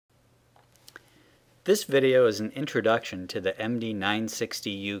This video is an introduction to the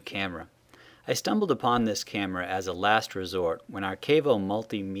md960u camera. I stumbled upon this camera as a last resort when our Cavo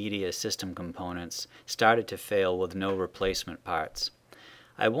multimedia system components started to fail with no replacement parts.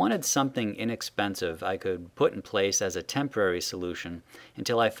 I wanted something inexpensive I could put in place as a temporary solution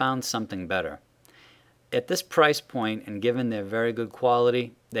until I found something better. At this price point and given their very good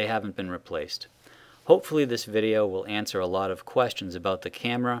quality, they haven't been replaced. Hopefully this video will answer a lot of questions about the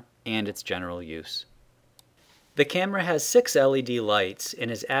camera and its general use. The camera has 6 LED lights and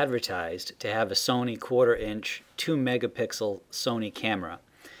is advertised to have a Sony 1/4 inch 2 megapixel Sony camera.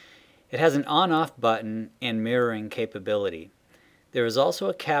 It has an on-off button and mirroring capability. There is also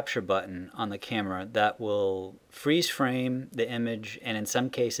a capture button on the camera that will freeze frame the image and in some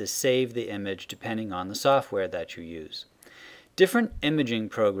cases save the image depending on the software that you use. Different imaging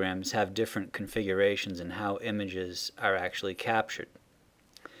programs have different configurations in how images are actually captured.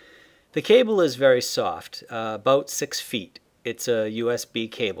 The cable is very soft, about 6 feet. It's a USB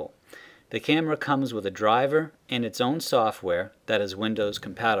cable. The camera comes with a driver and its own software that is Windows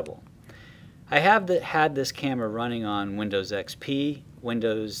compatible. I have had this camera running on Windows XP,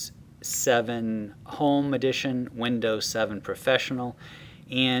 Windows 7 Home Edition, Windows 7 Professional,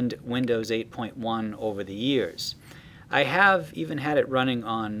 and Windows 8.1 over the years. I have even had it running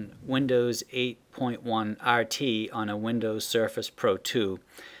on Windows 8.1 RT on a Windows Surface Pro 2,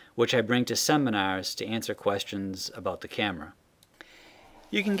 which I bring to seminars to answer questions about the camera.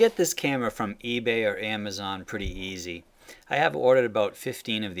 You can get this camera from eBay or Amazon pretty easy. I have ordered about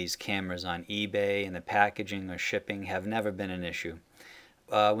 15 of these cameras on eBay, and the packaging or shipping have never been an issue.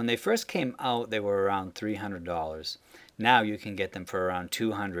 When they first came out, they were around $300. Now you can get them for around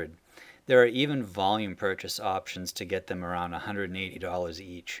 $200. There are even volume purchase options to get them around $180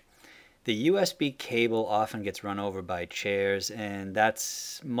 each. The USB cable often gets run over by chairs, and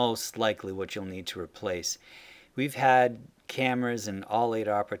that's most likely what you'll need to replace. We've had cameras in all 8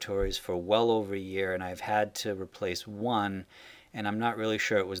 operatories for well over a year, and I've had to replace one, and I'm not really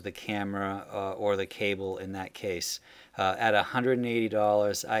sure it was the camera or the cable in that case. At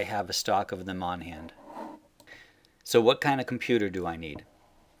 $180, I have a stock of them on hand. So what kind of computer do I need?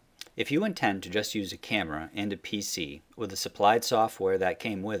 If you intend to just use a camera and a PC with the supplied software that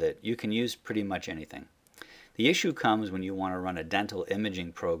came with it, you can use pretty much anything. The issue comes when you want to run a dental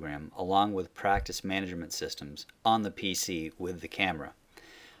imaging program along with practice management systems on the PC with the camera.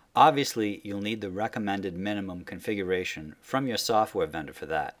 Obviously, you'll need the recommended minimum configuration from your software vendor for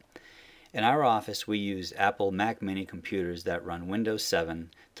that. In our office, we use Apple Mac Mini computers that run Windows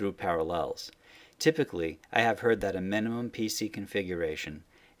 7 through Parallels. Typically, I have heard that a minimum PC configuration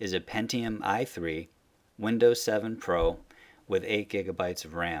is a Pentium i3, Windows 7 Pro with 8 GB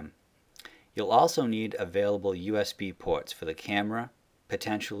of RAM. You'll also need available USB ports for the camera,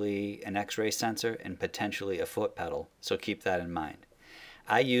 potentially an X-ray sensor, and potentially a foot pedal, so keep that in mind.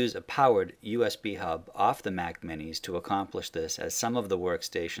 I use a powered USB hub off the Mac Minis to accomplish this, as some of the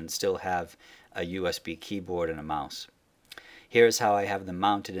workstations still have a USB keyboard and a mouse. Here's how I have them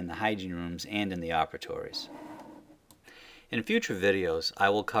mounted in the hygiene rooms and in the operatories. In future videos, I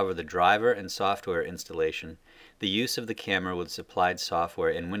will cover the driver and software installation, the use of the camera with supplied software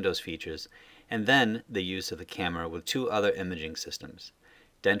and Windows features, and then the use of the camera with 2 other imaging systems,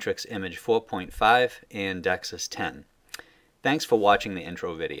 Dentrix Image 4.5 and Dexis 10. Thanks for watching the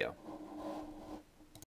intro video.